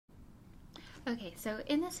Okay, so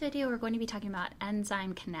in this video we're going to be talking about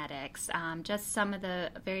enzyme kinetics, just some of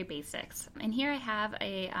the very basics. And here I have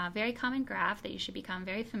a very common graph that you should become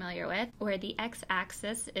very familiar with, where the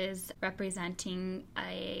x-axis is representing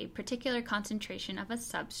a particular concentration of a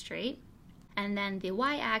substrate, and then the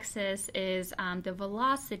y-axis is the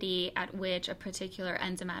velocity at which a particular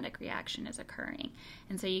enzymatic reaction is occurring.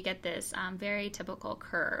 And so you get this very typical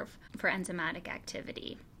curve for enzymatic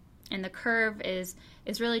activity. And the curve is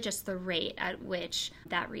really just the rate at which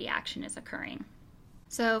that reaction is occurring.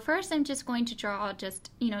 So first I'm just going to draw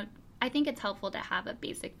I think it's helpful to have a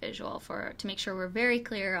basic visual to make sure we're very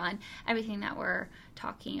clear on everything that we're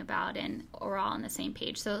talking about and we're all on the same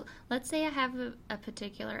page. So let's say I have a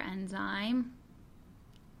particular enzyme,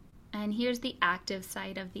 and here's the active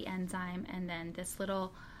site of the enzyme, and then this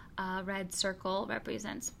little red circle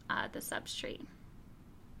represents the substrate.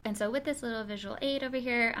 And so with this little visual aid over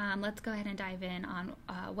here, let's go ahead and dive in on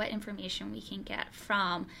what information we can get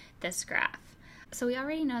from this graph. So we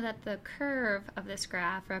already know that the curve of this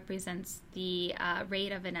graph represents the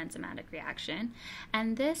rate of an enzymatic reaction.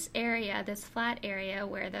 And this area, this flat area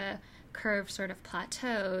where the curve sort of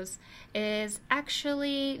plateaus, is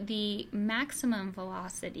actually the maximum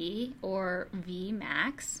velocity, or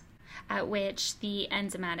Vmax, at which the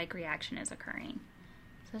enzymatic reaction is occurring.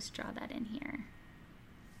 So let's draw that in here.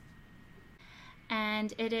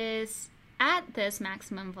 And it is at this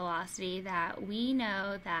maximum velocity that we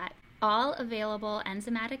know that all available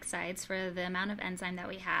enzymatic sites for the amount of enzyme that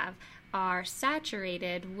we have are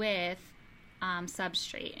saturated with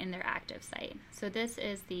substrate in their active site. So this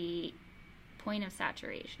is the point of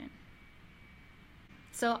saturation.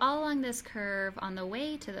 So all along this curve on the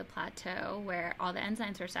way to the plateau where all the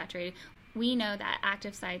enzymes are saturated, we know that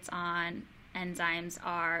active sites on enzymes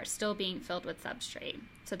are still being filled with substrate.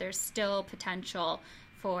 So there's still potential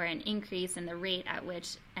for an increase in the rate at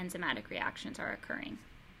which enzymatic reactions are occurring.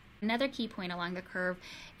 Another key point along the curve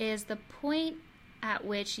is the point at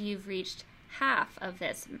which you've reached half of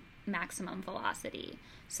this maximum velocity.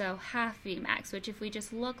 So half Vmax, which if we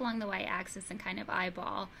just look along the y-axis and kind of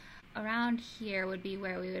eyeball, around here would be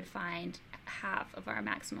where we would find half of our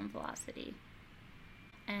maximum velocity.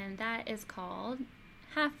 And that is called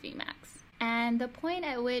half Vmax. And the point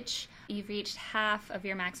at which you've reached half of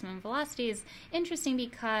your maximum velocity is interesting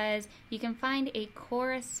because you can find a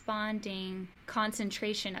corresponding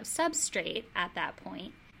concentration of substrate at that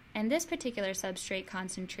point. And this particular substrate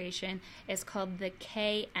concentration is called the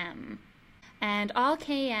Km. And all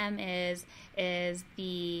Km is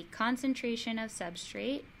the concentration of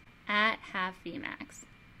substrate at half Vmax.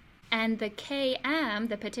 And the Km,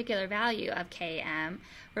 the particular value of Km,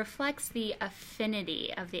 reflects the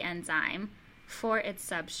affinity of the enzyme for its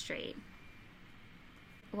substrate.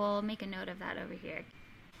 We'll make a note of that over here.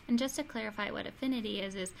 And just to clarify what affinity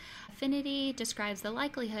is affinity describes the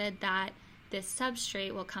likelihood that this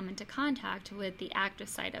substrate will come into contact with the active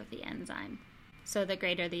site of the enzyme. So the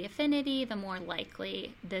greater the affinity, the more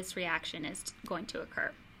likely this reaction is going to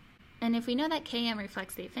occur. And if we know that Km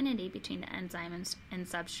reflects the affinity between the enzyme and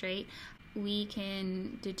substrate, we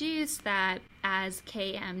can deduce that as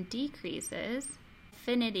Km decreases,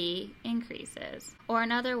 affinity increases. Or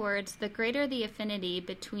in other words, the greater the affinity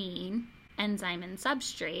between enzyme and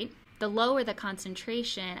substrate, the lower the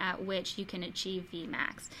concentration at which you can achieve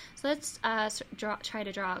Vmax. So let's try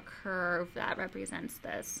to draw a curve that represents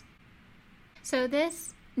this. So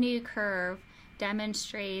this new curve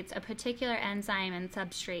demonstrates a particular enzyme and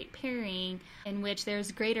substrate pairing in which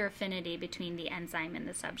there's greater affinity between the enzyme and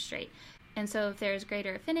the substrate. And so if there's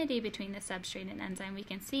greater affinity between the substrate and enzyme, we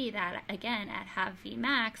can see that, again, at half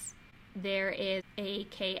Vmax, there is a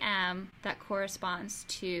Km that corresponds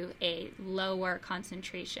to a lower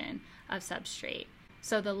concentration of substrate.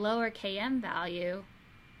 So the lower Km value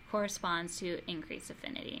corresponds to increased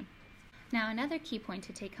affinity. Now, another key point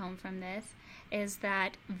to take home from this is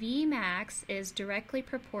that Vmax is directly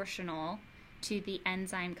proportional to the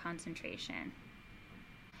enzyme concentration.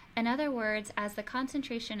 In other words, as the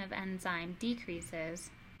concentration of enzyme decreases,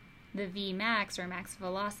 the Vmax, or max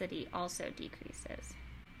velocity, also decreases.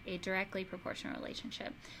 A directly proportional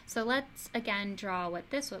relationship. So let's again draw what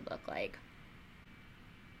this would look like.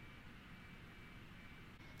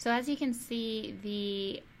 So as you can see,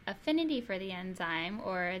 the affinity for the enzyme,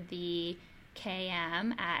 or the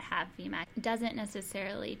Km at half Vmax, doesn't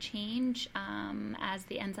necessarily change as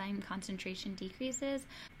the enzyme concentration decreases,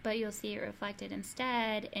 but you'll see it reflected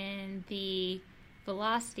instead in the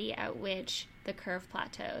velocity at which the curve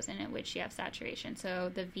plateaus and at which you have saturation.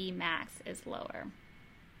 So the Vmax is lower.